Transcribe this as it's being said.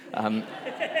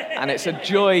And it's a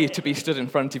joy to be stood in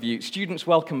front of you. Students,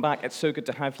 welcome back. It's so good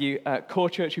to have you. Core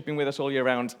Church, who've been with us all year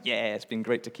round, yeah, it's been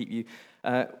great to keep you.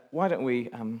 Why don't we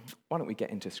get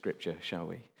into Scripture, shall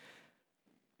we?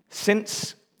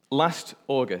 Since last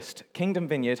August, Kingdom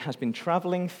Vineyard has been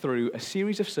traveling through a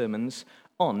series of sermons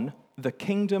on the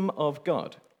kingdom of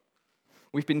God.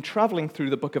 We've been traveling through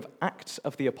the book of Acts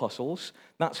of the Apostles.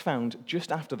 That's found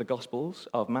just after the Gospels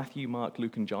of Matthew, Mark,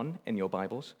 Luke, and John in your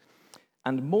Bibles.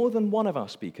 And more than one of our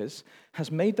speakers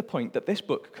has made the point that this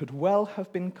book could well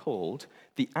have been called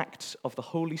the Acts of the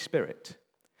Holy Spirit,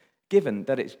 given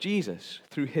that it's Jesus,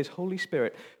 through his Holy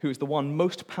Spirit, who is the one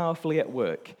most powerfully at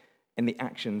work in the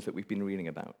actions that we've been reading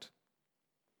about.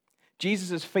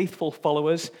 Jesus' faithful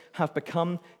followers have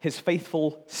become his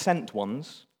faithful sent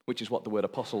ones, which is what the word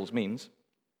apostles means.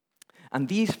 And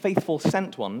these faithful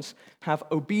sent ones have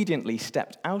obediently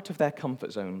stepped out of their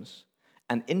comfort zones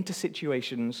and into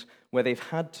situations where they've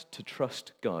had to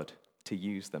trust God to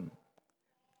use them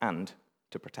and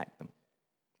to protect them.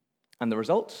 And the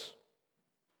results?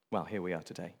 Well, here we are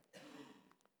today.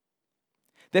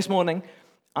 This morning,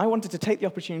 I wanted to take the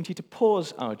opportunity to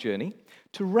pause our journey,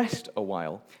 to rest a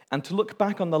while, and to look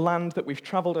back on the land that we've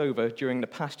traveled over during the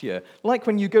past year. Like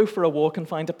when you go for a walk and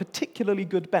find a particularly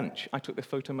good bench. I took this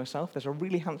photo myself. There's a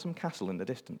really handsome castle in the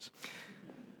distance.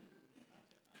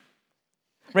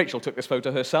 Rachel took this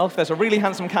photo herself. There's a really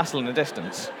handsome castle in the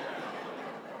distance.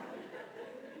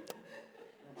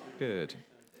 Good.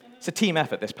 It's a team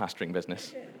effort, this pastoring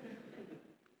business.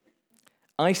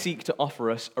 I seek to offer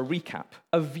us a recap,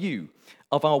 a view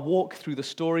of our walk through the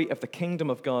story of the kingdom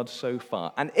of God so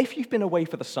far. And if you've been away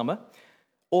for the summer,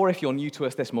 or if you're new to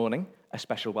us this morning, a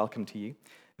special welcome to you,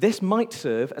 this might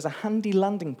serve as a handy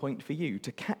landing point for you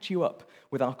to catch you up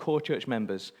with our Core Church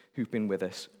members who've been with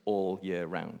us all year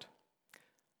round.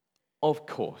 Of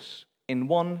course, in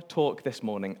one talk this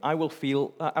morning, I will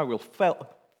fall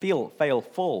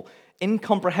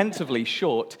incomprehensibly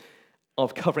short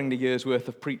of covering the year's worth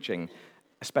of preaching,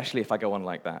 especially if I go on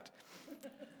like that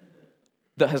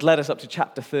has led us up to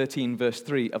chapter 13, verse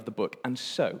 3 of the book. And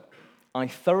so, I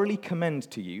thoroughly commend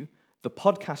to you the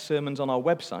podcast sermons on our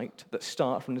website that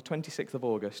start from the 26th of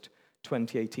August,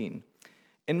 2018.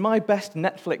 In my best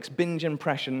Netflix binge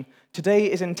impression,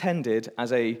 today is intended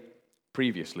as a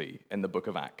previously in the book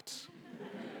of Acts.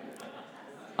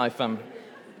 I've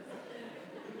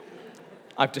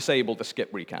disabled the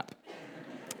skip recap.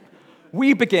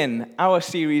 We begin our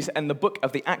series in the book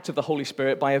of the Acts of the Holy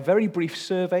Spirit by a very brief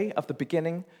survey of the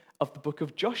beginning of the book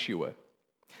of Joshua.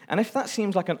 And if that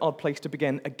seems like an odd place to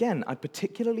begin, again, I'd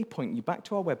particularly point you back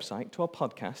to our website, to our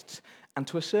podcasts, and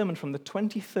to a sermon from the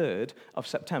 23rd of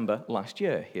September last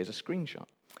year. Here's a screenshot.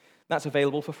 That's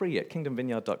available for free at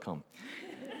kingdomvineyard.com.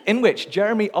 In which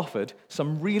Jeremy offered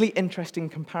some really interesting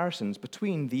comparisons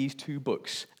between these two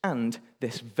books and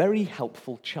this very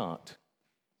helpful chart,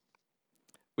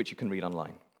 which you can read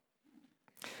online.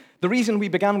 The reason we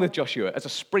began with Joshua as a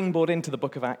springboard into the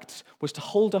book of Acts was to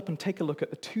hold up and take a look at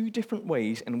the two different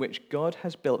ways in which God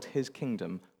has built his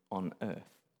kingdom on earth.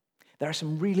 There are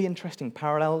some really interesting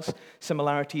parallels,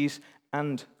 similarities,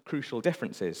 and crucial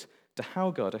differences to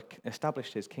how God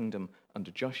established his kingdom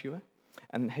under Joshua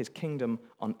and his kingdom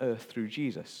on earth through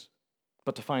Jesus.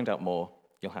 But to find out more,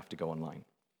 you'll have to go online.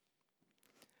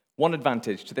 One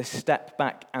advantage to this step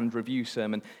back and review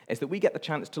sermon is that we get the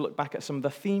chance to look back at some of the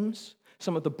themes,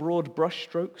 some of the broad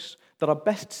brushstrokes that are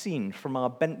best seen from our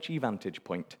benchy vantage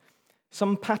point,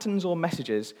 some patterns or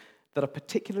messages that are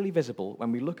particularly visible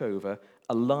when we look over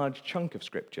a large chunk of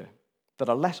Scripture, that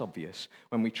are less obvious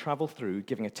when we travel through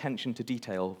giving attention to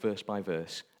detail verse by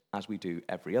verse, as we do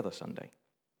every other Sunday.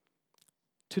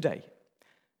 Today,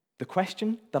 the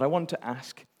question that I want to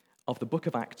ask of the book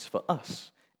of Acts for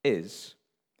us is,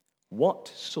 what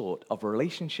sort of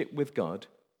relationship with God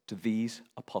do these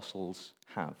apostles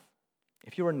have?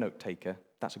 If you're a note taker,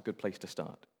 that's a good place to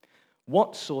start.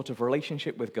 What sort of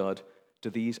relationship with God do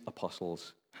these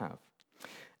apostles have?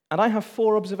 And I have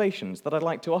 4 observations that I'd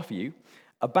like to offer you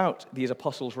about these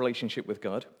apostles' relationship with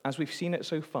God as we've seen it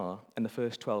so far in the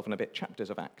first 12 and a bit chapters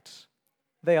of Acts.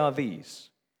 They are these: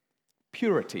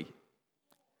 purity,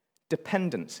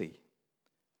 dependency,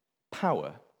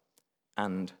 power,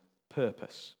 and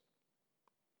purpose.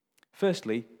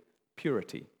 Firstly,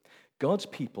 purity. God's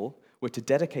people were to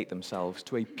dedicate themselves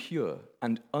to a pure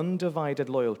and undivided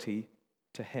loyalty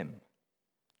to him.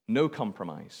 No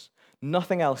compromise.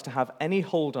 Nothing else to have any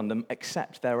hold on them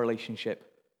except their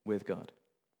relationship with God.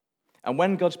 And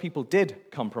when God's people did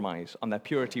compromise on their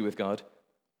purity with God,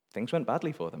 things went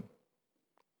badly for them.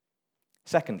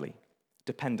 Secondly,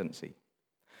 dependency.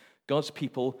 God's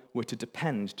people were to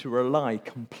depend, to rely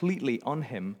completely on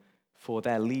him for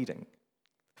their leading,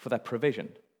 for their provision,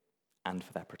 and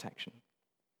for their protection.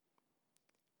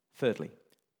 Thirdly,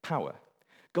 power.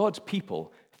 God's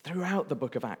people throughout the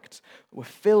book of Acts were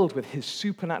filled with his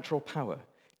supernatural power,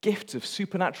 gifts of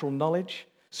supernatural knowledge,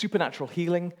 supernatural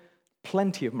healing,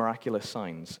 plenty of miraculous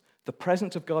signs. The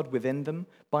presence of God within them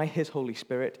by his Holy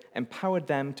Spirit empowered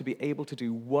them to be able to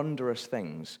do wondrous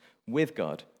things with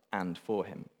God and for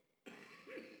him.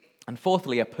 And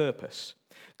fourthly, a purpose.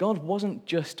 God wasn't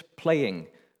just playing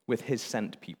with his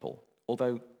sent people,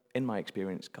 although in my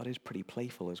experience, God is pretty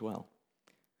playful as well.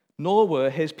 Nor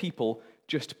were his people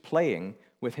just playing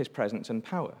with his presence and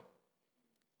power.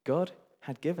 God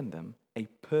had given them a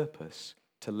purpose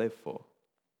to live for.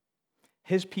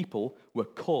 His people were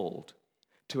called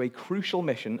to a crucial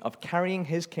mission of carrying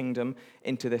his kingdom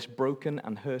into this broken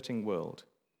and hurting world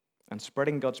and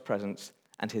spreading God's presence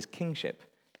and his kingship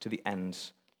to the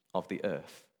ends of the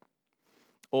earth.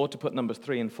 Or to put numbers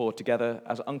 3 and 4 together,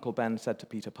 as Uncle Ben said to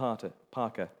Peter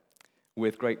Parker,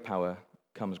 with great power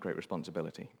comes great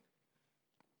responsibility.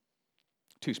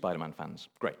 2 Spider-Man fans,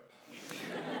 great.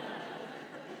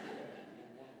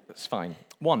 That's fine.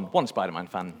 One Spider-Man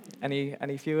fan.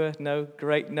 Any fewer? No?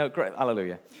 Great? No? Great.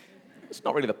 Hallelujah. It's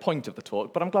not really the point of the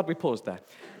talk, but I'm glad we paused there.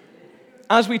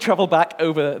 As we travel back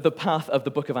over the path of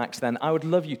the book of Acts then, I would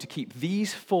love you to keep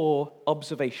these 4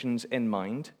 observations in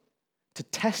mind, to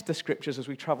test the scriptures as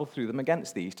we travel through them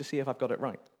against these to see if I've got it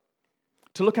right.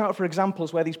 To look out for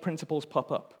examples where these principles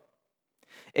pop up.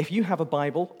 If you have a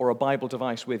Bible or a Bible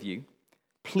device with you,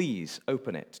 please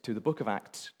open it to the book of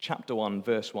Acts, chapter 1,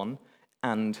 verse 1,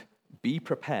 and be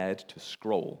prepared to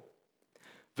scroll.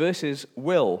 Verses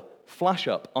will flash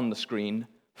up on the screen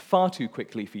far too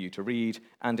quickly for you to read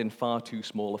and in far too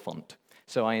small a font.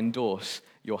 So I endorse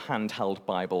your handheld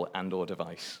Bible and/or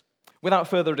device. Without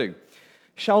further ado,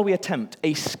 shall we attempt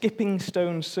a skipping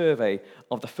stone survey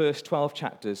of the first 12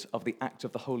 chapters of the Acts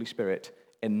of the Holy Spirit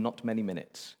in not many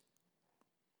minutes?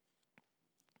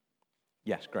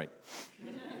 Yes, great.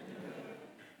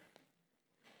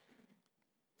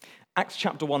 Acts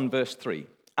chapter 1, verse 3.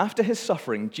 After his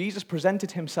suffering, Jesus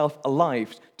presented himself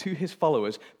alive to his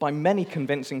followers by many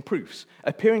convincing proofs,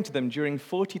 appearing to them during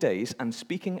 40 days and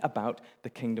speaking about the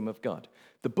kingdom of God.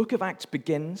 The book of Acts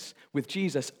begins with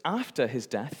Jesus after his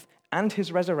death and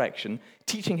his resurrection,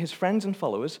 teaching his friends and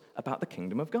followers about the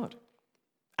kingdom of God.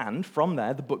 And from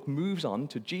there, the book moves on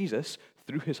to Jesus,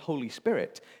 through his Holy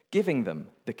Spirit, giving them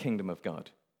the kingdom of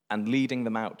God and leading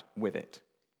them out with it.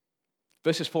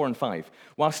 Verses 4 and 5.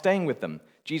 While staying with them,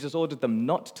 Jesus ordered them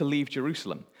not to leave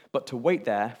Jerusalem, but to wait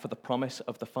there for the promise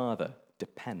of the Father.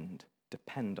 Depend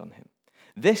on him.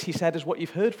 This, he said, is what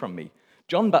you've heard from me.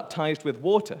 John baptized with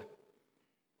water,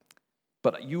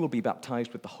 but you will be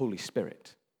baptized with the Holy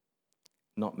Spirit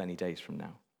not many days from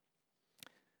now.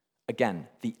 Again,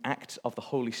 the acts of the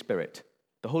Holy Spirit.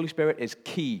 The Holy Spirit is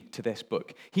key to this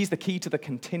book. He's the key to the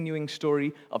continuing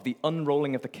story of the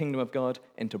unrolling of the kingdom of God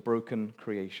into broken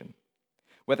creation,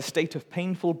 where the state of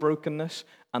painful brokenness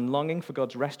and longing for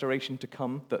God's restoration to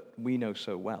come that we know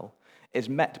so well is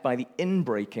met by the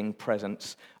inbreaking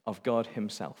presence of God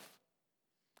himself.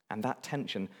 And that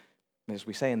tension, as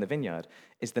we say in the Vineyard,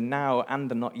 is the now and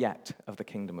the not yet of the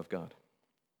kingdom of God.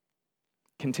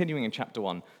 Continuing in chapter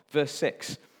 1, verse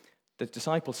 6, the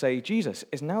disciples say, Jesus,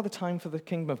 is now the time for the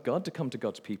kingdom of God to come to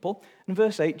God's people? And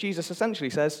verse 8, Jesus essentially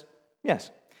says,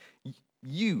 yes,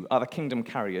 you are the kingdom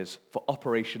carriers for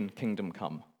Operation Kingdom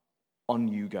Come. On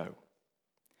you go.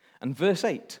 And verse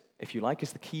 8, if you like,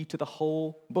 is the key to the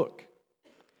whole book.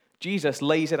 Jesus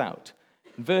lays it out.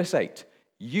 In verse 8,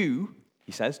 you,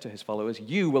 he says to his followers,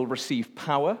 you will receive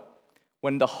power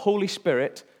when the Holy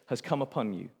Spirit has come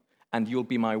upon you, and you'll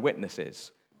be my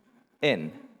witnesses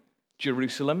in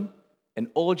Jerusalem, in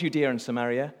all Judea and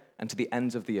Samaria, and to the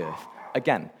ends of the earth.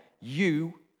 Again,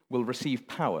 you will receive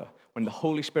power when the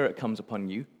Holy Spirit comes upon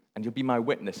you, and you'll be my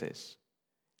witnesses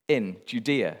in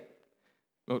Judea,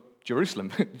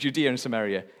 Jerusalem, Judea and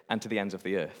Samaria, and to the ends of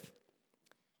the earth.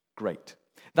 Great.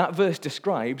 That verse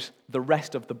describes the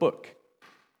rest of the book.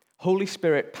 Holy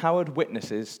Spirit-powered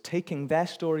witnesses taking their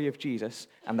story of Jesus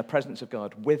and the presence of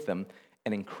God with them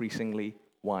in increasingly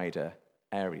wider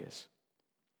areas.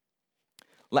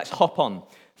 Let's hop on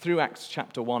through Acts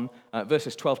chapter 1,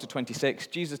 verses 12 to 26.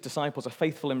 Jesus' disciples are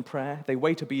faithful in prayer. They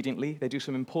wait obediently. They do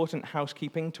some important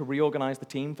housekeeping to reorganize the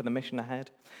team for the mission ahead.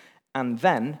 And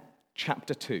then,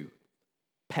 chapter 2,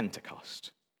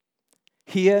 Pentecost.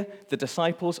 Here, the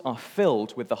disciples are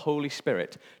filled with the Holy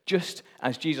Spirit, just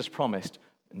as Jesus promised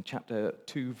in chapter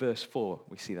 2, verse 4.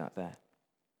 We see that there.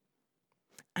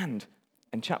 And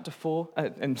in chapter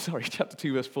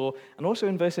 2, verse 4, and also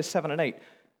in verses 7 and 8,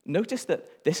 notice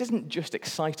that this isn't just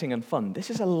exciting and fun. This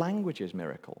is a languages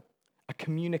miracle, a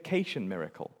communication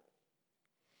miracle.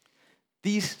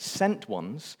 These sent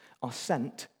ones are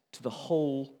sent to the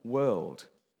whole world.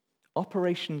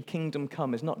 Operation Kingdom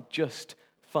Come is not just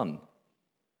fun.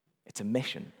 It's a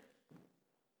mission.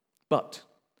 But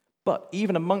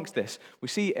even amongst this, we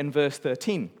see in verse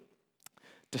 13,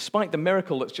 despite the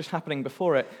miracle that's just happening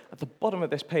before it, at the bottom of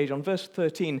this page, on verse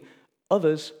 13,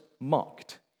 others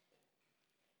mocked.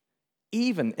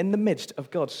 Even in the midst of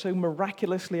God so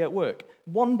miraculously at work,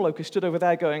 one bloke who stood over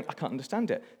there going, I can't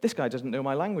understand it. This guy doesn't know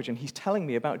my language, and he's telling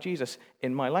me about Jesus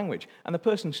in my language. And the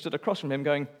person stood across from him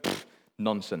going,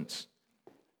 nonsense.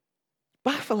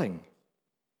 Baffling.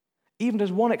 Even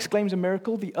as one exclaims a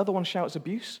miracle, the other one shouts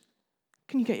abuse.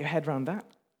 Can you get your head around that?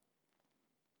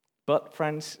 But,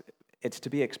 friends, it's to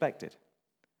be expected.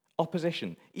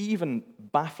 Opposition, even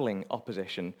baffling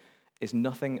opposition, is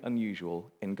nothing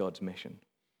unusual in God's mission.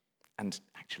 And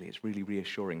actually, it's really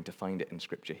reassuring to find it in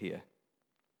Scripture here.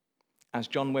 As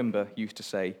John Wimber used to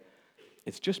say,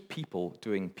 it's just people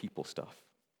doing people stuff.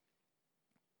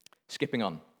 Skipping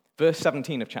on, verse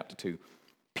 17 of chapter 2.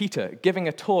 Peter, giving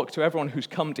a talk to everyone who's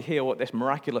come to hear what this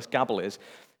miraculous gabble is,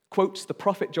 quotes the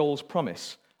prophet Joel's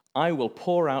promise, I will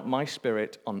pour out my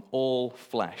spirit on all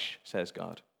flesh, says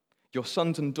God. Your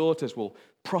sons and daughters will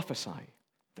prophesy.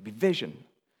 There'll be vision.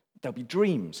 There'll be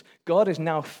dreams. God is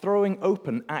now throwing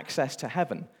open access to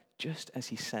heaven, just as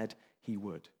he said he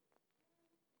would.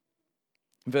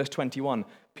 In verse 21,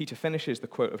 Peter finishes the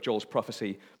quote of Joel's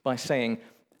prophecy by saying,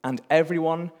 and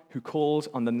everyone who calls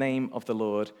on the name of the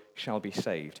Lord shall be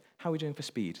saved. How are we doing for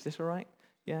speed? Is this all right?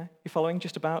 Yeah? You following?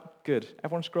 Just about? Good.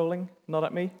 Everyone scrolling? Not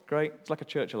at me? Great. It's like a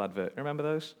Churchill advert. Remember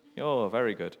those? Oh,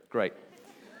 very good. Great.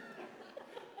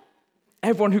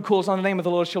 Everyone who calls on the name of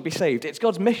the Lord shall be saved. It's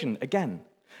God's mission, again.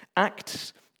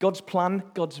 Acts, God's plan,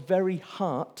 God's very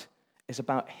heart is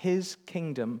about his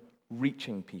kingdom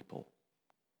reaching people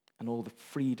and all the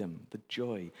freedom, the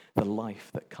joy, the life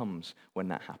that comes when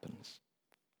that happens.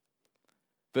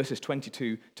 Verses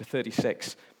 22 to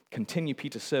 36 continue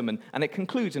Peter's sermon, and it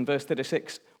concludes in verse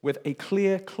 36 with a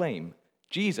clear claim.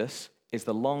 Jesus is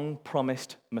the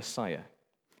long-promised Messiah.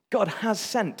 God has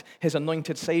sent his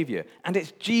anointed Savior, and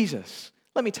it's Jesus.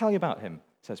 Let me tell you about him,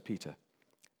 says Peter.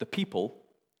 The people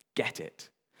get it.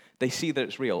 They see that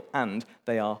it's real, and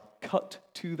they are cut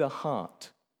to the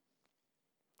heart.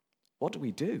 What do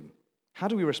we do? How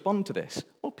do we respond to this?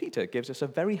 Well, Peter gives us a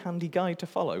very handy guide to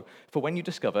follow for when you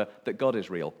discover that God is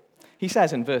real. He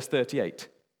says in verse 38,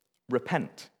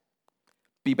 repent,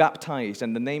 be baptized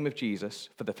in the name of Jesus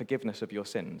for the forgiveness of your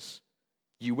sins.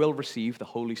 You will receive the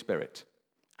Holy Spirit.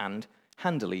 And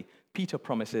handily, Peter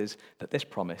promises that this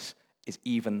promise is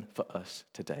even for us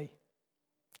today.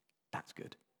 That's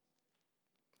good.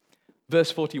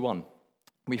 Verse 41,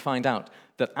 we find out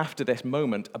that after this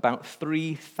moment, about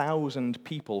 3,000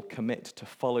 people commit to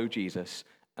follow Jesus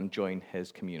and join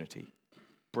his community.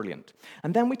 Brilliant.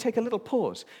 And then we take a little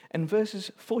pause. In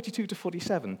verses 42 to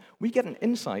 47, we get an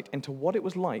insight into what it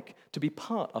was like to be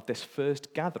part of this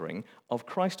first gathering of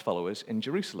Christ followers in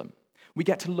Jerusalem. We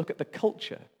get to look at the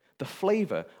culture, the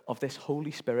flavor of this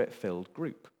Holy Spirit-filled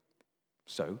group.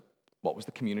 So, what was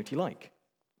the community like?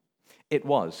 It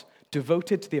was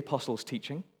devoted to the apostles'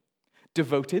 teaching,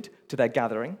 devoted to their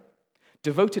gathering,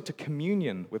 devoted to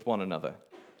communion with one another,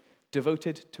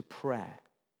 devoted to prayer,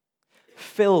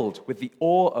 filled with the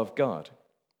awe of God,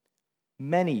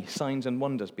 many signs and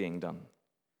wonders being done.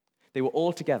 They were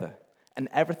all together, and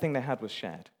everything they had was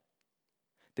shared.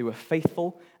 They were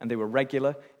faithful, and they were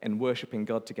regular in worshiping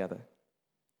God together.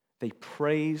 They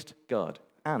praised God,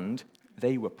 and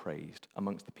they were praised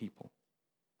amongst the people.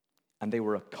 And they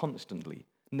were a constantly,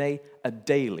 nay, a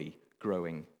daily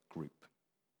growing group.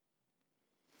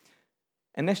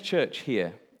 In this church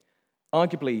here,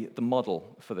 arguably the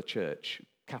model for the church,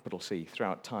 capital C,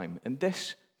 throughout time, in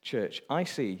this church, I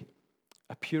see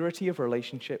a purity of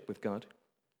relationship with God.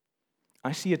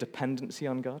 I see a dependency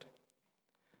on God.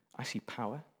 I see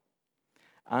power.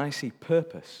 And I see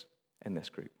purpose in this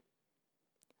group.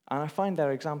 And I find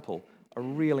their example a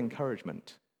real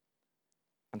encouragement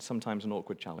and sometimes an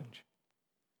awkward challenge.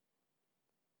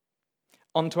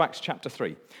 On to Acts chapter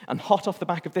 3. And hot off the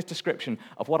back of this description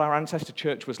of what our ancestor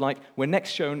church was like, we're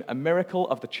next shown a miracle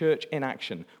of the church in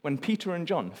action when Peter and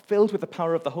John, filled with the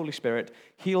power of the Holy Spirit,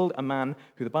 healed a man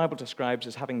who the Bible describes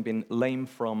as having been lame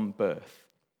from birth.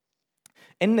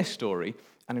 In this story,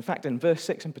 and in fact in verse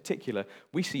 6 in particular,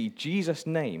 we see Jesus'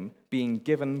 name being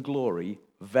given glory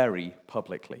very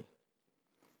publicly.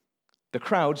 The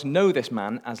crowds know this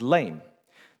man as lame.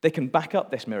 They can back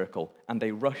up this miracle, and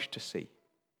they rush to see.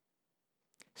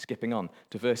 Skipping on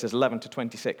to verses 11 to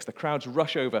 26, the crowds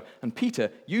rush over, and Peter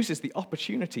uses the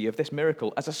opportunity of this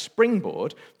miracle as a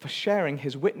springboard for sharing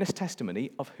his witness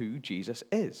testimony of who Jesus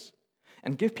is,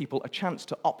 and give people a chance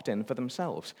to opt in for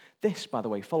themselves. This, by the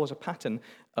way, follows a pattern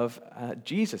of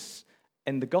Jesus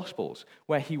in the Gospels,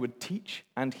 where he would teach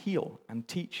and heal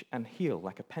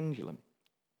like a pendulum.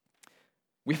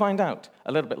 We find out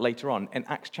a little bit later on in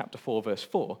Acts chapter 4, verse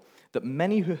 4, that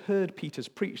many who heard Peter's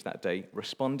preach that day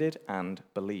responded and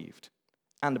believed.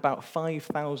 And about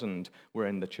 5,000 were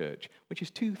in the church, which is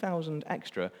 2,000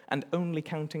 extra, and only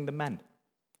counting the men.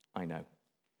 I know.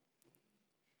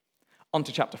 On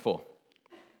to chapter 4.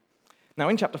 Now,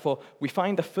 in chapter 4, we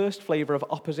find the first flavor of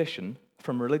opposition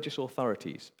from religious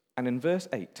authorities. And in verse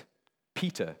 8,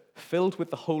 Peter, filled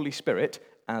with the Holy Spirit,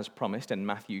 as promised in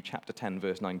Matthew chapter 10,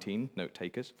 verse 19, note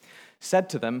takers, said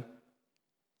to them,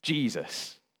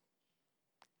 Jesus.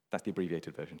 That's the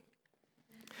abbreviated version.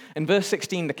 In verse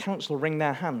 16, the council wring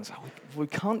their hands. We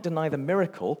can't deny the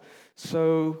miracle,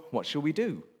 so what shall we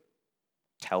do?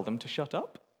 Tell them to shut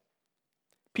up?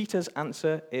 Peter's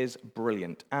answer is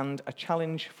brilliant and a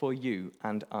challenge for you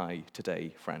and I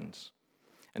today, friends.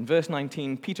 In verse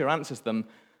 19, Peter answers them,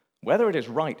 whether it is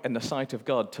right in the sight of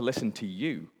God to listen to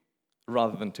you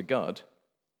rather than to God,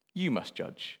 you must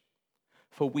judge.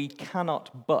 For we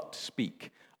cannot but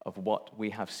speak of what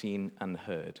we have seen and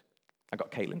heard. I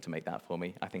got Caitlin to make that for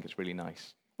me. I think it's really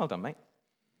nice. Well done, mate.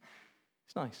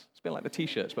 It's nice. It's a bit like the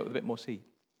T-shirts, but with a bit more C.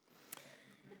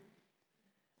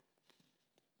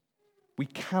 We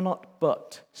cannot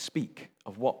but speak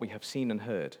of what we have seen and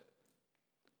heard.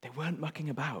 They weren't mucking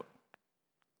about.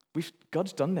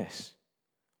 God's done this.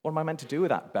 What am I meant to do with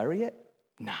that? Bury it?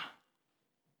 Nah.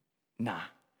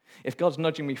 If God's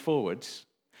nudging me forwards,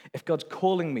 if God's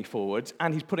calling me forwards,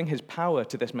 and he's putting his power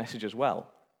to this message as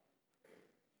well,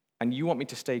 and you want me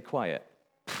to stay quiet,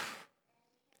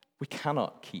 we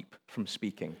cannot keep from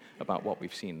speaking about what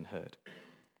we've seen and heard.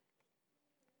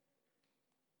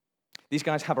 These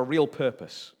guys have a real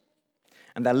purpose,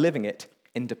 and they're living it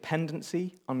in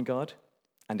dependency on God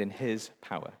and in his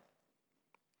power.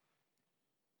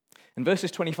 In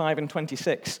verses 25 and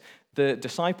 26, the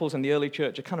disciples in the early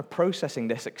church are kind of processing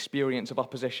this experience of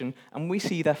opposition, and we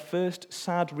see their first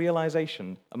sad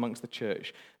realization amongst the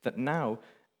church that now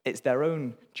it's their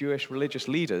own Jewish religious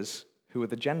leaders who are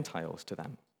the Gentiles to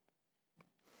them.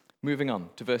 Moving on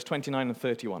to verse 29 and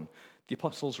 31, the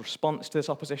apostles' response to this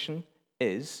opposition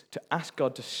is to ask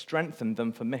God to strengthen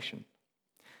them for mission,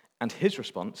 and his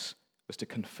response was to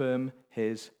confirm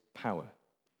his power.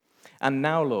 And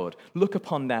now, Lord, look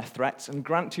upon their threats and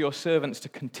grant to your servants to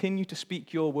continue to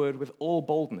speak your word with all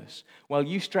boldness, while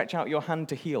you stretch out your hand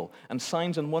to heal, and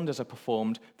signs and wonders are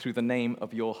performed through the name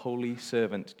of your holy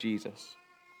servant, Jesus.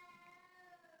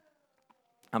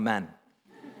 Amen.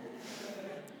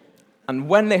 And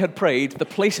when they had prayed, the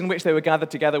place in which they were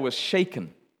gathered together was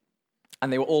shaken,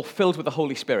 and they were all filled with the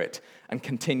Holy Spirit and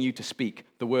continued to speak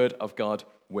the word of God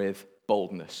with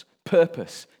boldness,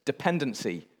 purpose,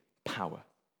 dependency, power.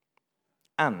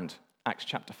 And Acts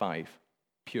chapter 5,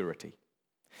 purity.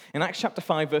 In Acts chapter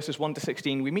 5, verses 1 to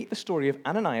 16, we meet the story of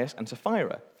Ananias and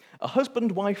Sapphira, a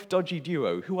husband-wife dodgy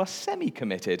duo who are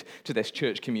semi-committed to this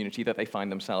church community that they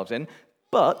find themselves in,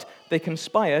 but they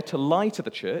conspire to lie to the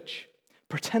church,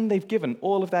 pretend they've given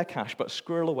all of their cash, but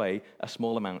squirrel away a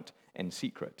small amount in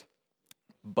secret.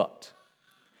 But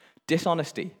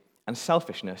dishonesty and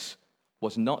selfishness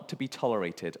was not to be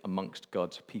tolerated amongst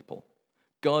God's people.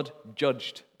 God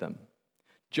judged them.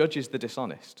 Judges the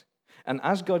dishonest. And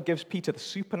as God gives Peter the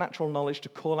supernatural knowledge to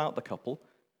call out the couple,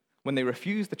 when they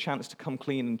refuse the chance to come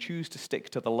clean and choose to stick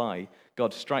to the lie,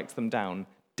 God strikes them down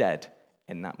dead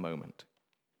in that moment.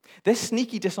 This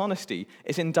sneaky dishonesty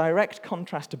is in direct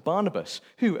contrast to Barnabas,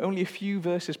 who only a few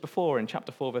verses before, in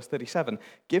chapter 4, verse 37,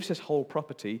 gives his whole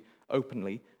property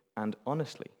openly and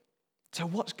honestly. So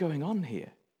what's going on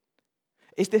here?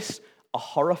 Is this a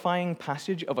horrifying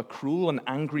passage of a cruel and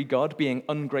angry God being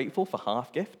ungrateful for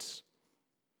half gifts?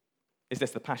 Is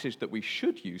this the passage that we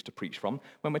should use to preach from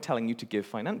when we're telling you to give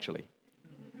financially?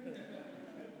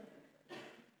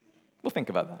 We'll think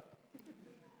about that.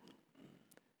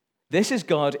 This is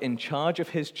God in charge of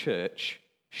his church,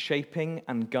 shaping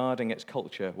and guarding its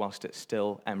culture whilst it's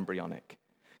still embryonic.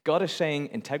 God is saying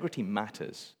integrity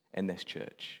matters in this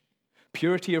church.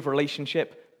 Purity of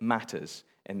relationship matters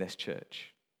in this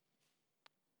church.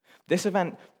 This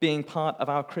event being part of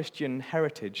our Christian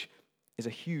heritage is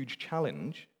a huge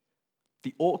challenge.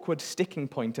 The awkward sticking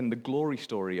point in the glory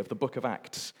story of the book of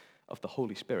Acts of the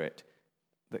Holy Spirit,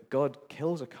 that God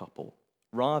kills a couple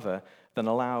rather than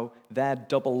allow their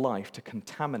double life to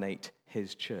contaminate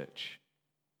his church.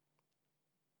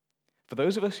 For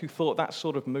those of us who thought that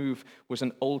sort of move was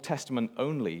an Old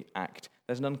Testament-only act,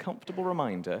 there's an uncomfortable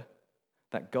reminder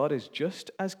that God is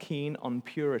just as keen on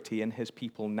purity in his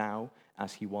people now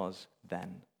as he was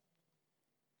then.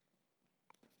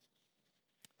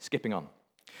 Skipping on.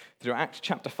 Through Acts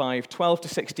chapter 5, 12 to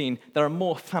 16, there are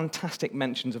more fantastic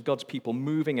mentions of God's people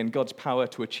moving in God's power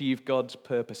to achieve God's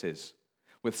purposes,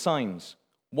 with signs,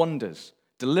 wonders,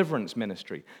 deliverance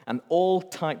ministry, and all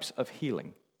types of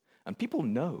healing. And people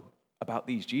know about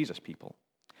these Jesus people.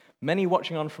 Many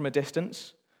watching on from a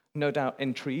distance, no doubt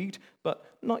intrigued, but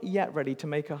not yet ready to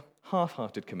make a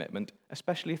half-hearted commitment,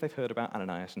 especially if they've heard about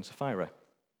Ananias and Sapphira.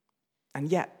 And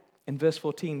yet, in verse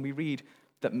 14, we read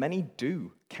that many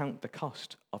do count the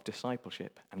cost of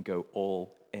discipleship and go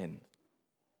all in.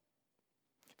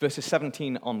 Verses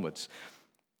 17 onwards,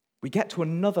 we get to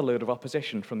another load of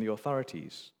opposition from the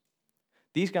authorities.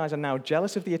 These guys are now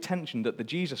jealous of the attention that the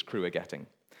Jesus crew are getting.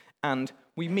 And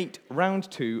we meet round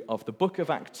 2 of the Book of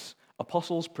Acts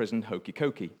Apostles' Prison Hokey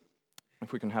Cokey.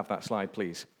 If we can have that slide,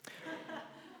 please.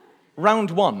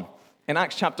 Round 1, in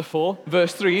Acts chapter 4,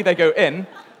 verse 3, they go in,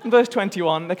 and verse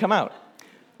 21, they come out.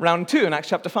 Round 2, in Acts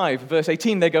chapter 5, verse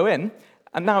 18, they go in,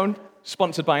 and now,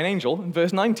 sponsored by an angel, in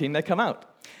verse 19, they come out.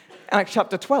 Acts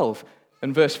chapter 12,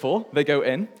 in verse 4, they go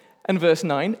in, and verse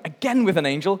 9, again with an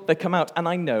angel, they come out. And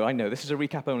I know, this is a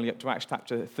recap only up to Acts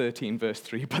chapter 13, verse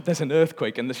 3, but there's an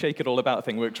earthquake, and the shake it all about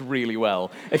thing works really well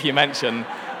if you mention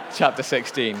chapter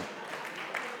 16.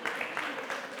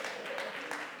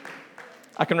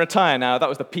 I can retire now. That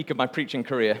was the peak of my preaching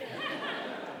career.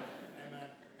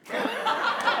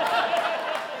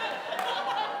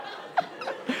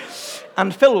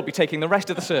 And Phil will be taking the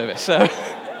rest of the service. So.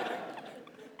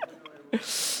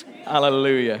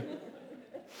 Hallelujah.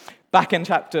 Back in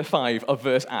chapter 5 of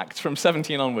verse Acts, from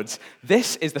 17 onwards,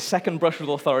 this is the second brush with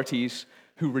authorities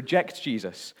who reject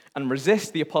Jesus and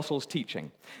resist the apostles'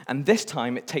 teaching. And this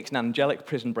time it takes an angelic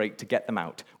prison break to get them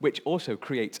out, which also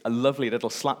creates a lovely little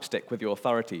slapstick with the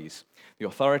authorities. The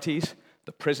authorities,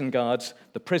 the prison guards,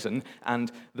 the prison,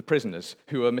 and the prisoners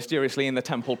who are mysteriously in the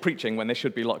temple preaching when they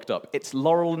should be locked up. It's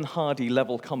Laurel and Hardy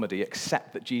level comedy,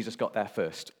 except that Jesus got there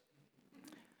first.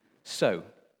 So,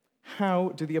 how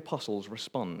do the apostles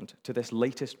respond to this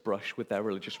latest brush with their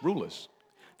religious rulers,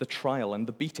 the trial and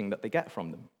the beating that they get from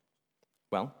them?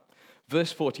 Well,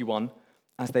 verse 41,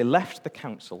 as they left the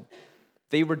council,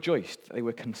 they rejoiced that they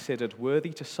were considered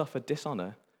worthy to suffer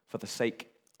dishonor for the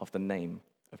sake of the name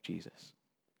of Jesus.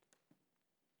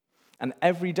 And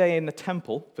every day in the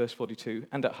temple, verse 42,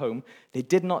 and at home, they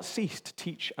did not cease to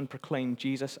teach and proclaim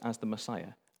Jesus as the Messiah.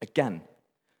 Again,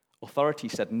 authority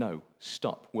said, no,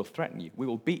 stop, we'll threaten you, we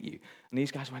will beat you. And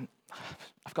these guys went,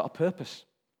 I've got a purpose.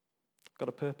 I've got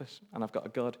a purpose, and I've got a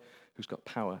God who's got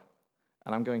power.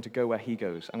 And I'm going to go where he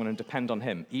goes. I'm going to depend on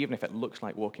him, even if it looks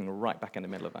like walking right back in the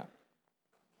middle of that.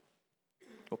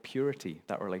 What purity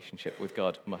that relationship with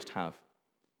God must have.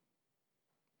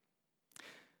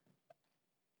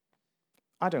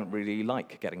 I don't really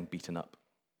like getting beaten up.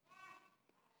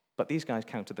 But these guys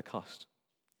counted the cost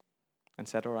and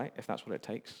said, all right, if that's what it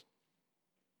takes.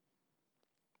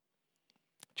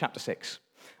 Chapter 6,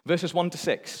 verses 1 to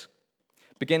 6,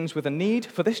 begins with a need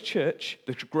for this church,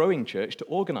 the growing church, to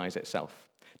organize itself,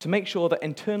 to make sure that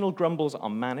internal grumbles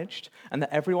are managed and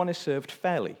that everyone is served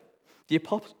fairly.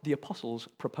 The apostles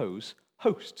propose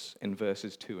hosts in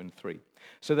verses 2 and 3,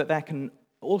 so that there can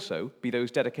also be those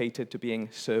dedicated to being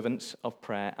servants of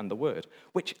prayer and the word,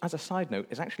 which, as a side note,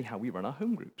 is actually how we run our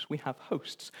home groups. We have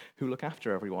hosts who look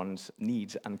after everyone's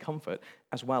needs and comfort,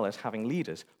 as well as having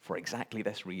leaders for exactly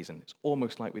this reason. It's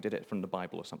almost like we did it from the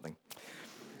Bible or something.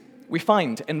 We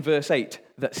find in verse 8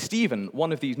 that Stephen,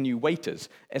 one of these new waiters,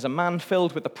 is a man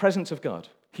filled with the presence of God.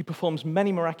 He performs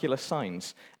many miraculous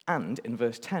signs. And in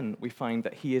verse 10, we find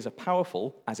that he is a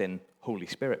powerful, as in Holy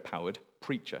Spirit-powered,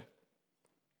 preacher.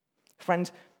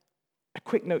 Friends, a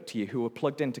quick note to you who are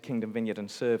plugged into Kingdom Vineyard and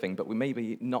serving, but we may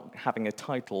be not having a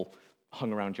title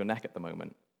hung around your neck at the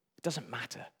moment. It doesn't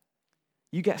matter.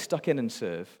 You get stuck in and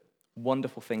serve,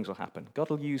 wonderful things will happen. God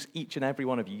will use each and every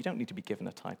one of you. You don't need to be given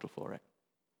a title for it.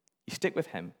 You stick with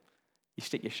him, you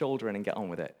stick your shoulder in and get on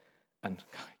with it, and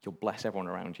you'll bless everyone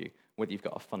around you, whether you've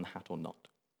got a fun hat or not.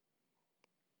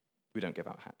 We don't give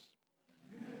out hats.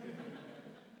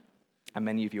 And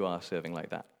many of you are serving like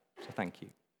that, so thank you.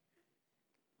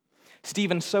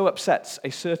 Stephen so upsets a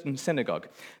certain synagogue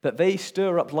that they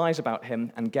stir up lies about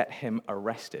him and get him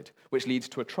arrested, which leads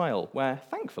to a trial where,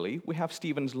 thankfully, we have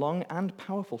Stephen's long and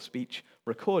powerful speech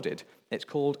recorded. It's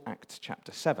called Acts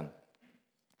chapter 7.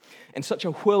 In such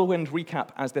a whirlwind recap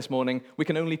as this morning, we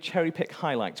can only cherry-pick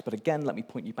highlights, but again, let me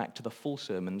point you back to the full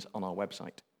sermons on our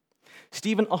website.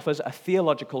 Stephen offers a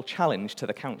theological challenge to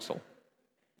the council.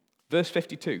 Verse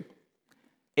 52,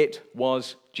 it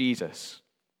was Jesus.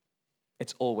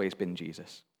 It's always been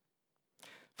Jesus.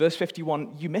 Verse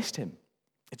 51, you missed him.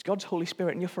 It's God's Holy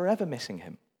Spirit and you're forever missing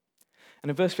him. And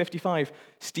in verse 55,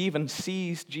 Stephen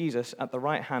sees Jesus at the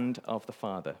right hand of the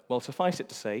Father. Well, suffice it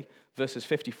to say, verses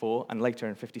 54 and later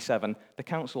in 57, the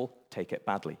council take it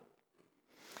badly.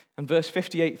 And verse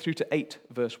 58 through to 8,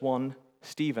 verse 1,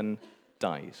 Stephen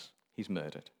dies. He's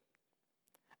murdered.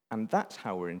 And that's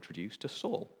how we're introduced to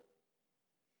Saul.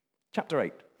 Chapter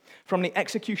 8. From the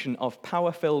execution of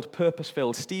power-filled,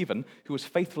 purpose-filled Stephen, who was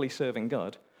faithfully serving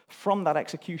God, from that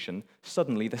execution,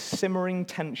 suddenly the simmering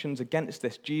tensions against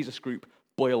this Jesus group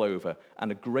boil over,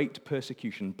 and a great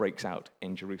persecution breaks out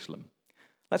in Jerusalem.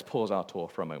 Let's pause our tour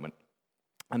for a moment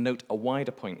and note a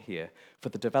wider point here for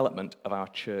the development of our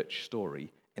church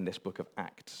story in this book of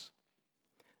Acts.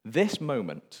 This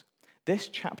moment, this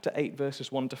chapter 8,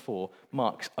 verses 1 to 4,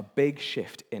 marks a big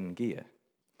shift in gear.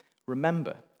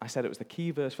 Remember, I said it was the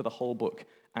key verse for the whole book,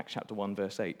 Acts chapter 1,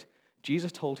 verse 8.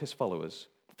 Jesus told his followers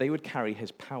they would carry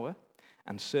his power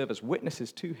and serve as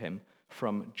witnesses to him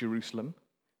from Jerusalem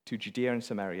to Judea and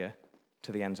Samaria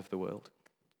to the ends of the world.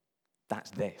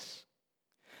 That's this.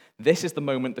 This is the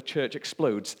moment the church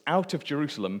explodes out of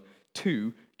Jerusalem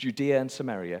to Judea and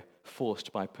Samaria,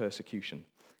 forced by persecution.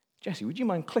 Jesse, would you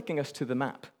mind clicking us to the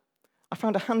map? I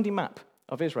found a handy map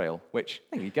of Israel, which,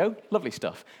 there you go, lovely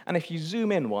stuff. And if you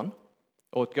zoom in one,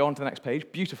 or go on to the next page.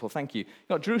 Beautiful, thank you. You've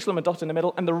got Jerusalem, a dot in the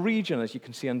middle, and the region, as you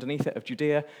can see underneath it, of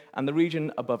Judea, and the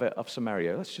region above it of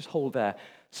Samaria. Let's just hold there.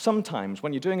 Sometimes,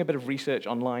 when you're doing a bit of research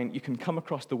online, you can come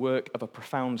across the work of a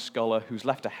profound scholar who's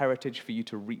left a heritage for you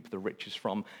to reap the riches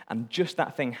from, and just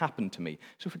that thing happened to me.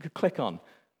 So if we could click on.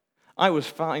 I was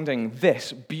finding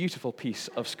this beautiful piece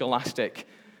of scholastic,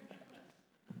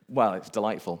 well, it's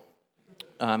delightful.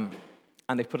 And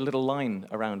they've put a little line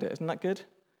around it. Isn't that good?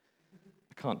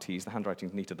 I can't tease, the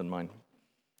handwriting's neater than mine.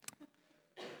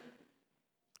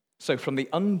 So from the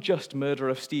unjust murder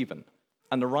of Stephen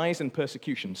and the rise in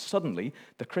persecution, suddenly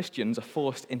the Christians are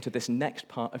forced into this next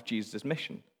part of Jesus'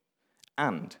 mission.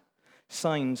 And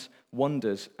signs,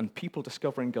 wonders, and people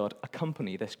discovering God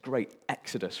accompany this great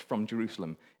exodus from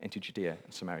Jerusalem into Judea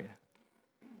and Samaria.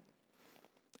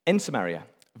 In Samaria,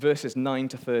 verses 9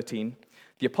 to 13,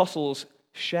 the apostles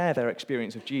share their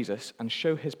experience of Jesus and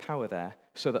show his power there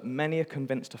so that many are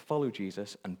convinced to follow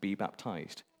Jesus and be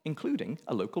baptized, including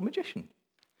a local magician.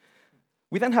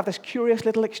 We then have this curious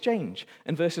little exchange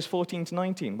in verses 14 to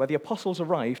 19, where the apostles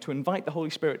arrive to invite the Holy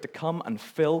Spirit to come and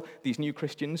fill these new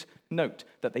Christians. Note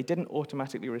that they didn't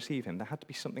automatically receive him. There had to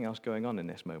be something else going on in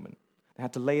this moment. They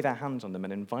had to lay their hands on them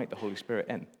and invite the Holy Spirit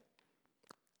in.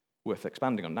 Worth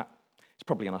expanding on that. It's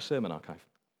probably in our sermon archive.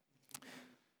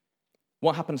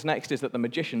 What happens next is that the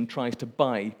magician tries to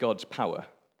buy God's power.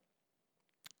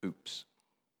 Oops.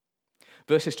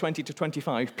 Verses 20 to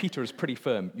 25, Peter is pretty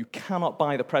firm. You cannot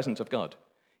buy the presence of God.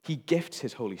 He gifts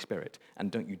his Holy Spirit, and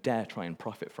don't you dare try and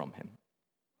profit from him.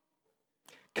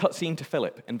 Cut scene to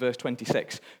Philip in verse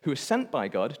 26, who is sent by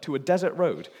God to a desert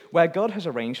road where God has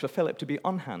arranged for Philip to be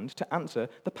on hand to answer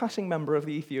the passing member of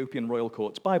the Ethiopian royal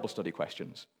court's Bible study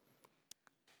questions.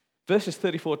 Verses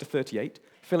 34 to 38,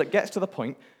 Philip gets to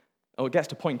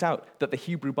point out that the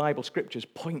Hebrew Bible scriptures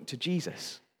point to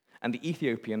Jesus. And the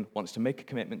Ethiopian wants to make a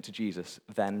commitment to Jesus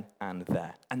then and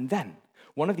there. And then,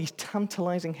 one of these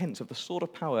tantalizing hints of the sort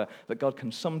of power that God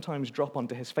can sometimes drop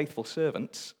onto his faithful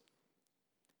servants,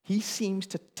 he seems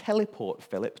to teleport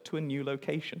Philip to a new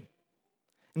location.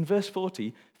 In verse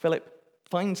 40, Philip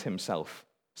finds himself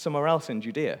somewhere else in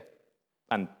Judea,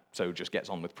 and so just gets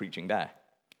on with preaching there.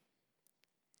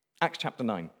 Acts chapter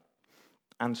 9,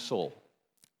 and Saul,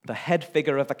 the head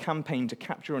figure of the campaign to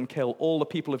capture and kill all the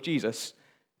people of Jesus,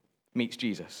 meets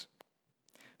Jesus.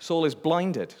 Saul is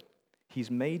blinded. He's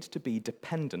made to be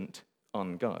dependent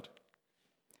on God.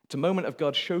 It's a moment of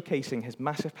God showcasing his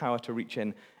massive power to reach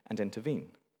in and intervene.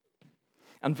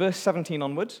 And verse 17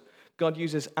 onwards, God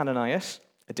uses Ananias,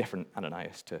 a different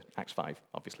Ananias to Acts 5,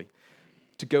 obviously,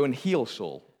 to go and heal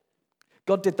Saul.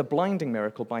 God did the blinding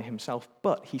miracle by himself,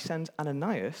 but he sends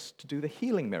Ananias to do the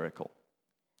healing miracle.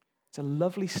 It's a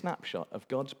lovely snapshot of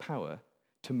God's power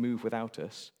to move without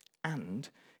us and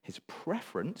his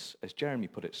preference, as Jeremy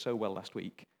put it so well last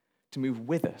week, to move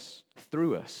with us,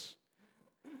 through us.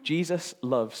 Jesus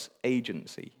loves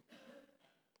agency.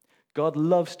 God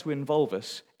loves to involve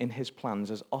us in his plans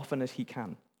as often as he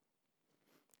can.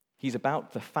 He's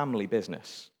about the family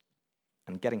business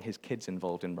and getting his kids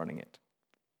involved in running it.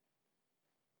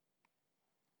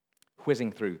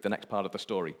 whizzing through the next part of the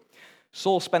story.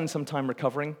 Saul spends some time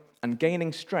recovering and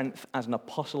gaining strength as an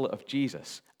apostle of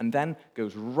Jesus, and then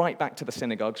goes right back to the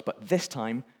synagogues, but this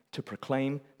time to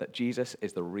proclaim that Jesus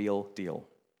is the real deal.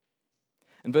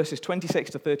 In verses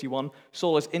 26 to 31,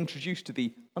 Saul is introduced to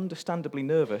the understandably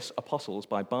nervous apostles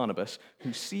by Barnabas,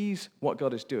 who sees what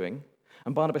God is doing,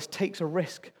 and Barnabas takes a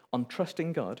risk on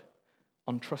trusting God,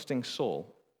 on trusting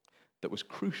Saul, that was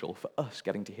crucial for us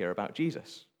getting to hear about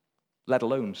Jesus, let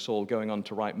alone Saul going on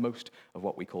to write most of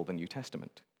what we call the New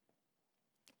Testament.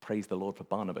 Praise the Lord for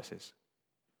Barnabases.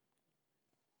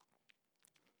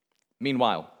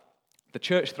 Meanwhile, the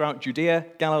church throughout Judea,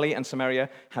 Galilee, and Samaria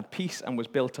had peace and was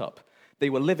built up. They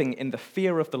were living in the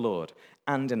fear of the Lord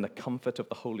and in the comfort of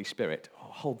the Holy Spirit.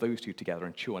 Hold those two together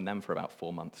and chew on them for about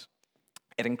 4 months.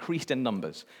 It increased in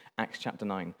numbers, Acts chapter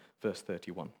 9, verse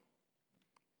 31.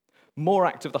 More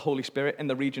acts of the Holy Spirit in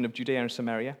the region of Judea and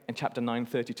Samaria in chapter 9,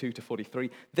 32 to 43,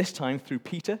 this time through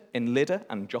Peter in Lydda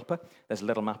and Joppa. There's a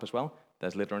little map as well.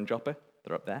 There's Lydda and Joppa.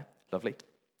 They're up there. Lovely.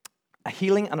 A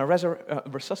healing and a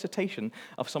resuscitation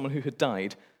of someone who had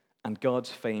died, and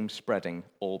God's fame spreading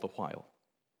all the while.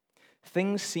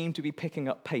 Things seem to be picking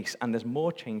up pace, and there's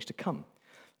more change to come.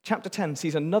 Chapter 10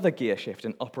 sees another gear shift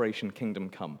in Operation Kingdom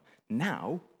Come.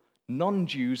 Now,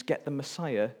 non-Jews get the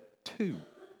Messiah too.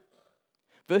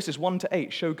 Verses 1 to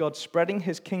 8 show God spreading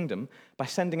his kingdom by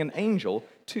sending an angel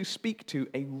to speak to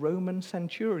a Roman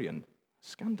centurion,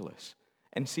 scandalous,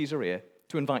 in Caesarea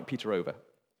to invite Peter over.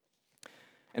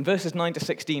 In verses 9 to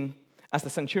 16, as the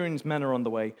centurion's men are on the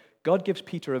way, God gives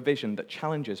Peter a vision that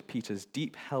challenges Peter's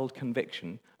deep-held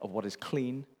conviction of what is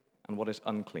clean and what is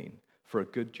unclean for a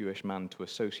good Jewish man to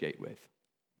associate with.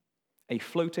 A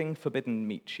floating forbidden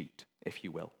meat sheet, if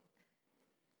you will.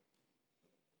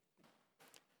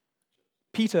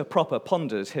 Peter proper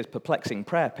ponders his perplexing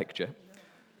prayer picture,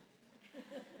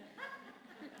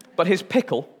 but his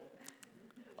pickle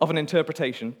of an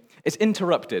interpretation is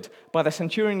interrupted by the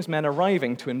centurion's men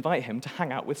arriving to invite him to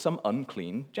hang out with some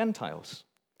unclean Gentiles.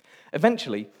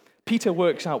 Eventually, Peter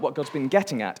works out what God's been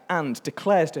getting at and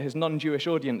declares to his non-Jewish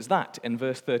audience that, in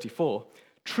verse 34,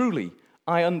 "Truly,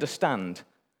 I understand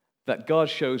that God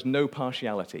shows no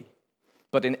partiality,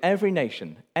 but in every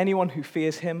nation, anyone who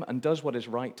fears him and does what is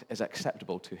right is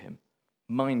acceptable to him."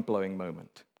 Mind-blowing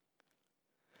moment.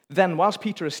 Then, whilst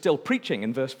Peter is still preaching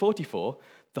in verse 44,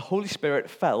 the Holy Spirit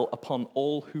fell upon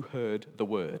all who heard the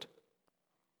word.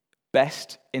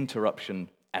 Best interruption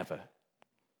ever.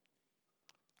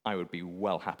 I would be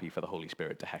well happy for the Holy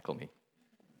Spirit to heckle me.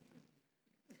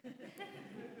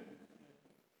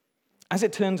 As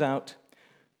it turns out,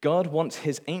 God wants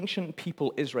his ancient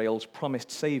people Israel's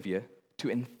promised Savior to,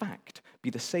 in fact,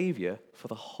 be the Savior for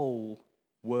the whole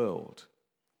world.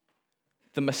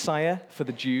 The Messiah for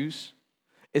the Jews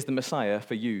is the Messiah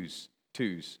for yous,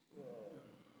 twos.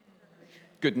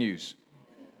 Good news.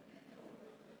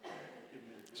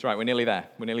 That's right, we're nearly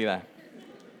there. We're nearly there.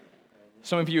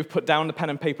 Some of you have put down the pen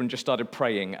and paper and just started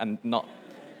praying, and not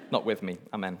with me.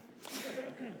 Amen.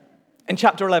 In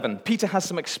chapter 11, Peter has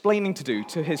some explaining to do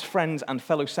to his friends and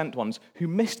fellow sent ones who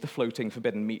missed the floating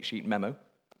forbidden meat sheet memo,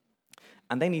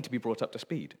 and they need to be brought up to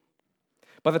speed.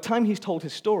 By the time he's told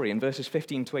his story in verses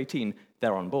 15 to 18,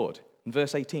 they're on board. In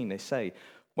verse 18, they say,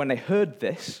 "When they heard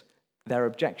this, their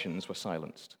objections were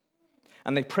silenced.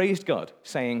 And they praised God,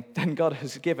 saying, 'Then God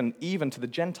has given even to the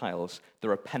Gentiles the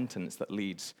repentance that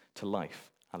leads to life.'"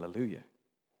 Hallelujah.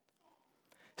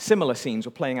 Similar scenes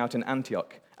were playing out in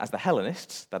Antioch as the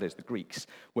Hellenists, that is the Greeks,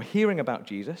 were hearing about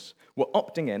Jesus, were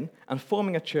opting in, and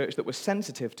forming a church that was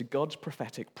sensitive to God's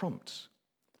prophetic prompts.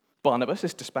 Barnabas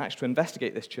is dispatched to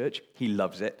investigate this church. He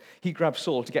loves it. He grabs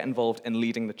Saul to get involved in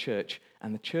leading the church,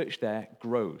 and the church there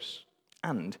grows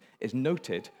and is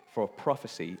noted for a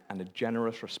prophecy and a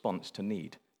generous response to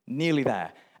need. Nearly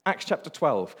there. Acts chapter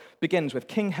 12 begins with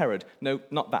King Herod, no,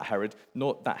 not that Herod,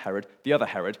 not that Herod, the other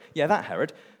Herod, yeah, that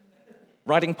Herod,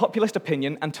 writing populist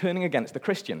opinion and turning against the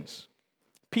Christians.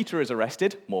 Peter is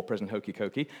arrested, more prison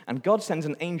hokey-cokey, and God sends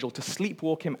an angel to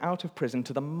sleepwalk him out of prison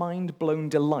to the mind-blown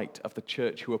delight of the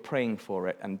church who were praying for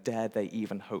it, and dared they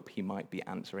even hope he might be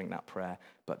answering that prayer,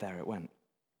 but there it went.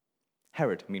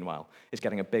 Herod, meanwhile, is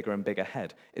getting a bigger and bigger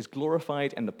head, is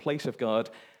glorified in the place of God,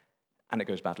 and it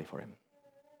goes badly for him.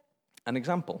 An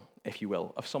example, if you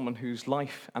will, of someone whose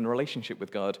life and relationship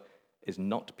with God is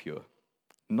not pure,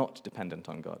 not dependent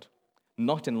on God,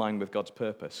 not in line with God's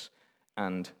purpose,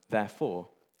 and therefore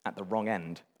at the wrong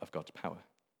end of God's power.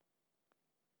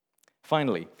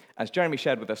 Finally, as Jeremy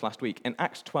shared with us last week, in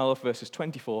Acts 12, verses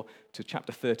 24 to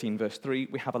chapter 13, verse 3,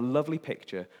 we have a lovely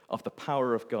picture of the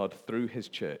power of God through his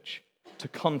church, to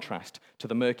contrast to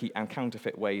the murky and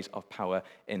counterfeit ways of power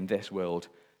in this world.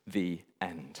 the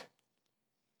end.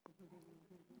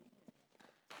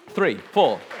 3,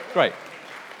 4, great.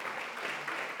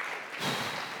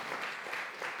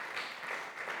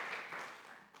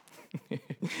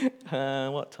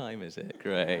 What time is it?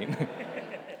 Great.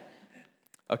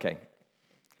 Okay.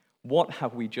 What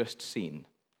have we just seen?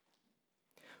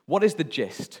 What is the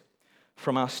gist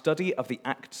from our study of the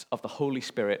acts of the Holy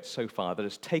Spirit so far that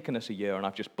has taken us a year and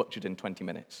I've just butchered in 20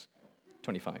 minutes?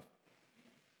 25.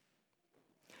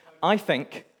 I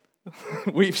think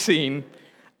we've seen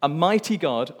a mighty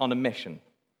God on a mission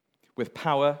with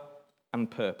power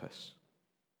and purpose.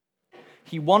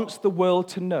 He wants the world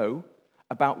to know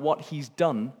about what he's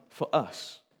done for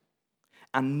us.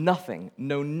 And nothing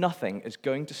is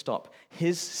going to stop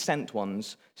his sent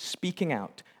ones speaking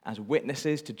out as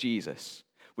witnesses to Jesus,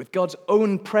 with God's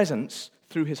own presence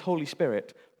through his Holy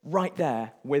Spirit right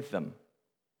there with them,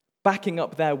 backing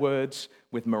up their words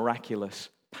with miraculous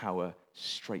power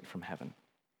straight from heaven.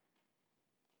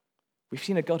 We've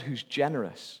seen a God who's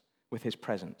generous with his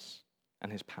presence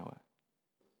and his power.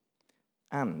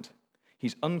 And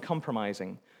he's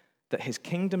uncompromising that his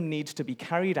kingdom needs to be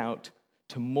carried out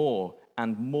to more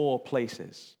and more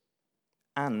places,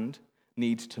 and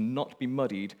needs to not be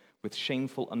muddied with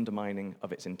shameful undermining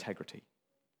of its integrity.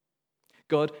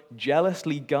 God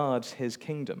jealously guards his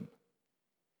kingdom.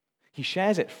 He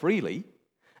shares it freely,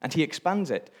 and he expands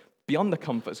it beyond the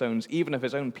comfort zones even of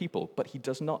his own people, but he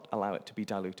does not allow it to be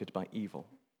diluted by evil.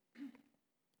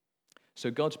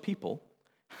 So God's people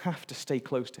have to stay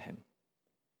close to him,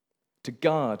 to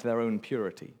guard their own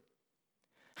purity,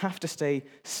 have to stay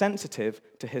sensitive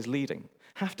to his leading,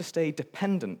 have to stay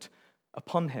dependent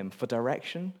upon him for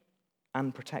direction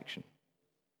and protection.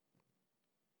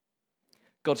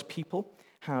 God's people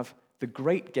have the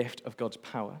great gift of God's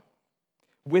power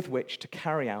with which to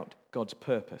carry out God's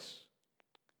purpose,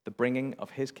 the bringing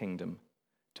of his kingdom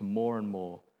to more and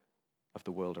more of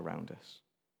the world around us,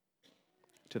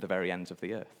 to the very ends of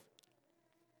the earth.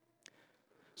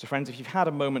 So friends, if you've had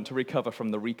a moment to recover from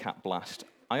the recap blast,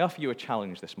 I offer you a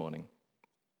challenge this morning.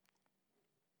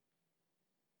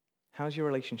 How's your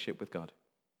relationship with God?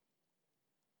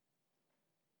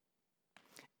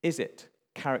 Is it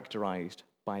characterized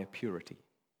by a purity?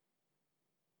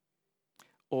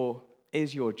 Or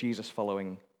is your Jesus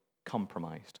following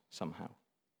compromised somehow?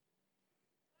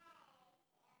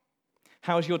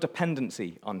 How is your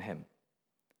dependency on him?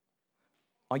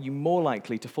 Are you more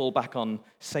likely to fall back on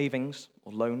savings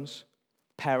or loans,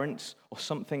 parents or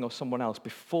something or someone else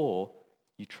before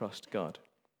you trust God?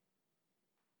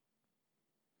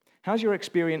 How's your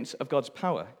experience of God's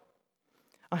power?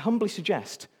 I humbly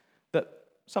suggest that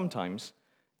sometimes,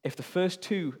 if the first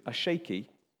two are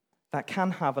shaky, that can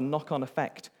have a knock-on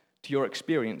effect to your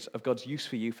experience of God's use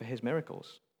for you for his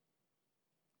miracles.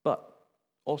 But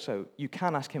also, you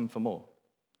can ask him for more.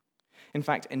 In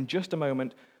fact, in just a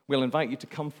moment, we'll invite you to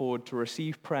come forward to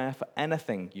receive prayer for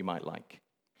anything you might like.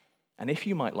 And if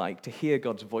you might like to hear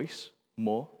God's voice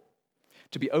more,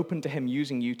 to be open to him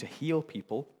using you to heal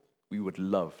people, we would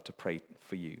love to pray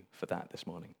for you for that this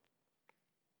morning.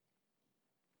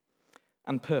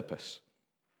 And purpose.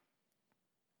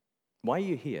 Why are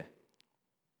you here?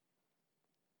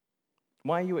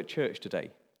 Why are you at church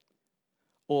today?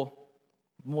 Or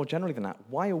more generally than that,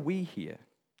 why are we here?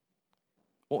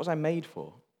 What was I made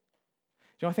for?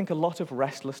 You know, I think a lot of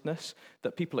restlessness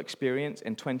that people experience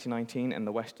in 2019 in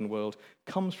the Western world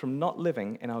comes from not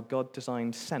living in our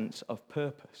God-designed sense of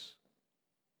purpose.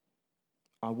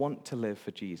 I want to live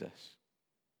for Jesus.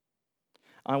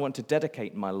 I want to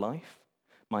dedicate my life,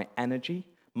 my energy,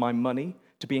 my money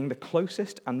to being the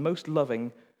closest and most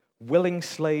loving, willing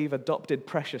slave, adopted,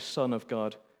 precious son of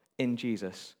God in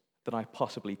Jesus that I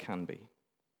possibly can be.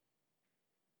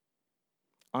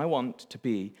 I want to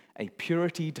be a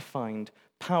purity-defined,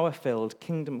 power-filled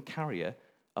kingdom carrier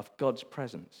of God's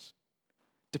presence,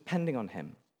 depending on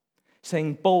him,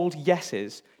 saying bold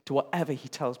yeses to whatever he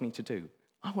tells me to do.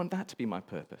 I want that to be my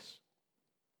purpose.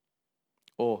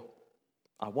 Or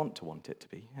I want it to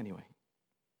be anyway.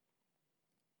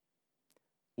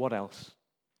 What else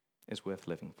is worth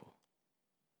living for?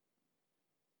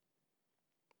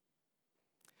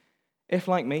 If,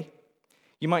 like me,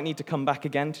 you might need to come back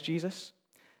again to Jesus,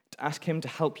 to ask him to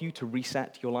help you to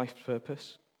reset your life's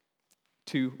purpose,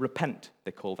 to repent,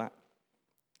 they call that,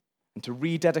 and to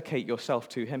rededicate yourself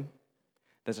to him,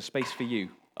 there's a space for you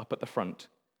up at the front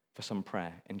for some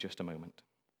prayer in just a moment.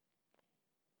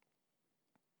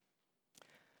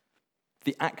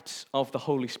 The acts of the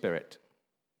Holy Spirit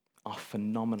are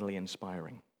phenomenally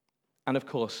inspiring. And of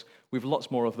course, we've lots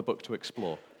more of the book to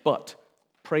explore. But,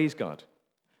 praise God,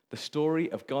 the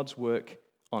story of God's work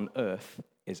on earth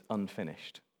is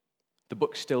unfinished. The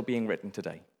book's still being written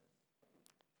today,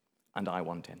 and I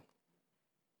want in.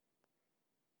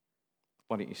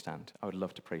 Why don't you stand? I would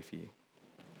love to pray for you.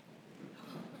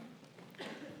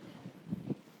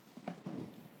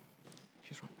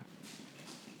 She's right there.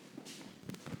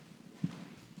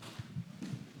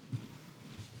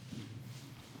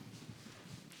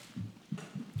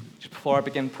 Just before I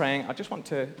begin praying, I just want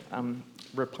to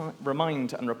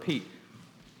remind and repeat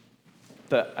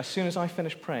that as soon as I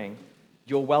finish praying,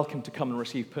 you're welcome to come and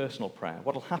receive personal prayer.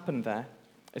 What will happen there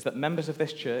is that members of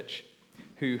this church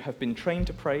who have been trained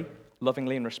to pray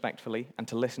lovingly and respectfully and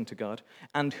to listen to God,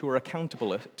 and who are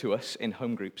accountable to us in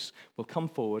home groups, will come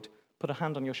forward, put a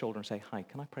hand on your shoulder and say, "Hi,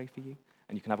 can I pray for you?"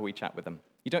 And you can have a wee chat with them.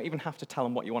 You don't even have to tell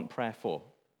them what you want prayer for.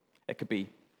 It could be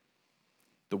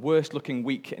the worst looking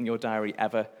week in your diary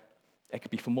ever. It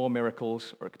could be for more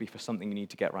miracles, or it could be for something you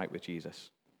need to get right with Jesus.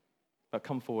 But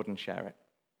come forward and share it.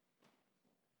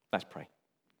 Let's pray.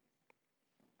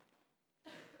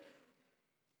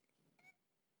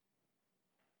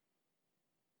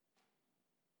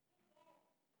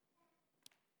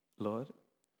 Lord,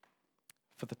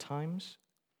 for the times,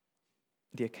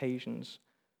 the occasions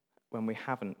when we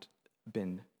haven't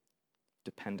been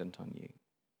dependent on you,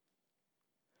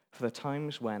 for the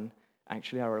times when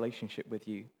actually our relationship with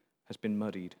you has been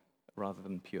muddied rather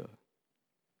than pure,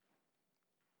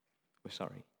 we're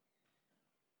sorry.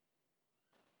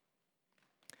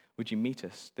 Would you meet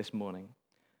us this morning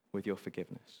with your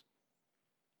forgiveness?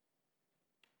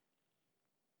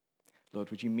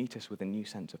 Lord, would you meet us with a new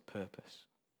sense of purpose?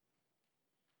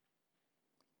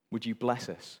 Would you bless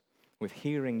us with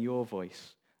hearing your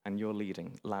voice and your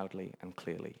leading loudly and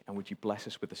clearly? And would you bless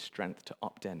us with the strength to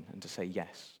opt in and to say,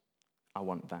 yes, I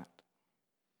want that.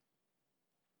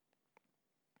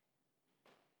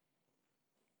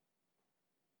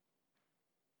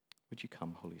 Would you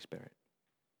come, Holy Spirit?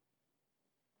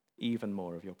 Even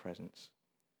more of your presence.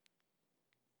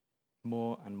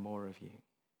 More and more of you.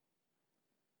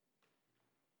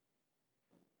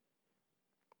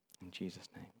 In Jesus'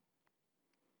 name.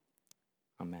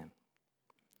 Amen.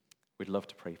 We'd love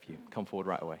to pray for you. Come forward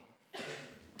right away.